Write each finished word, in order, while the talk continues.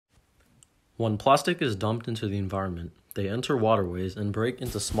When plastic is dumped into the environment, they enter waterways and break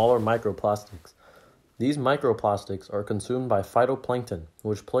into smaller microplastics. These microplastics are consumed by phytoplankton,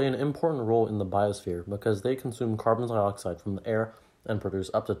 which play an important role in the biosphere because they consume carbon dioxide from the air and produce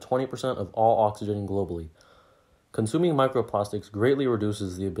up to 20% of all oxygen globally. Consuming microplastics greatly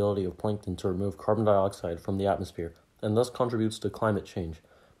reduces the ability of plankton to remove carbon dioxide from the atmosphere and thus contributes to climate change.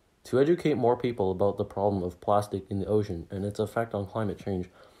 To educate more people about the problem of plastic in the ocean and its effect on climate change,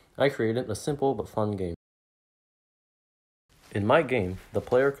 I created a simple but fun game. In my game, the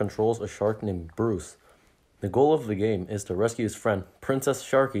player controls a shark named Bruce. The goal of the game is to rescue his friend, Princess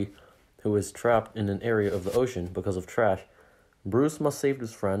Sharky, who is trapped in an area of the ocean because of trash. Bruce must save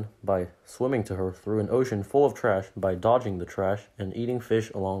his friend by swimming to her through an ocean full of trash by dodging the trash and eating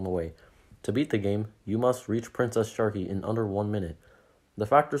fish along the way. To beat the game, you must reach Princess Sharky in under 1 minute. The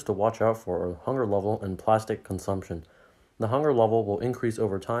factors to watch out for are hunger level and plastic consumption. The hunger level will increase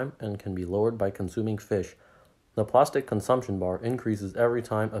over time and can be lowered by consuming fish. The plastic consumption bar increases every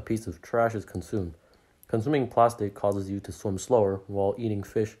time a piece of trash is consumed. Consuming plastic causes you to swim slower, while eating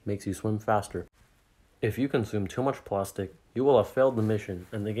fish makes you swim faster. If you consume too much plastic, you will have failed the mission,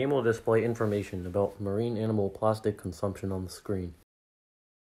 and the game will display information about marine animal plastic consumption on the screen.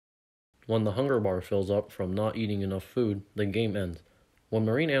 When the hunger bar fills up from not eating enough food, the game ends. When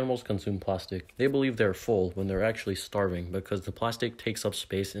marine animals consume plastic, they believe they're full when they're actually starving because the plastic takes up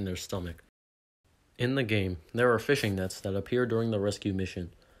space in their stomach. In the game, there are fishing nets that appear during the rescue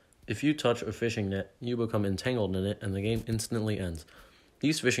mission. If you touch a fishing net, you become entangled in it and the game instantly ends.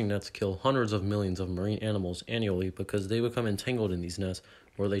 These fishing nets kill hundreds of millions of marine animals annually because they become entangled in these nets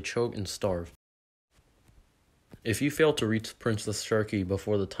where they choke and starve. If you fail to reach Princess Sharky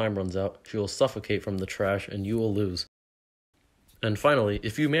before the time runs out, she will suffocate from the trash and you will lose. And finally,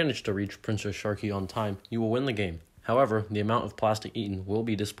 if you manage to reach Princess Sharky on time, you will win the game. However, the amount of plastic eaten will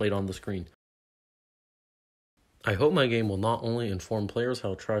be displayed on the screen. I hope my game will not only inform players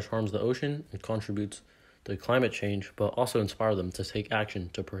how trash harms the ocean and contributes to climate change, but also inspire them to take action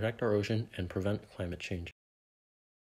to protect our ocean and prevent climate change.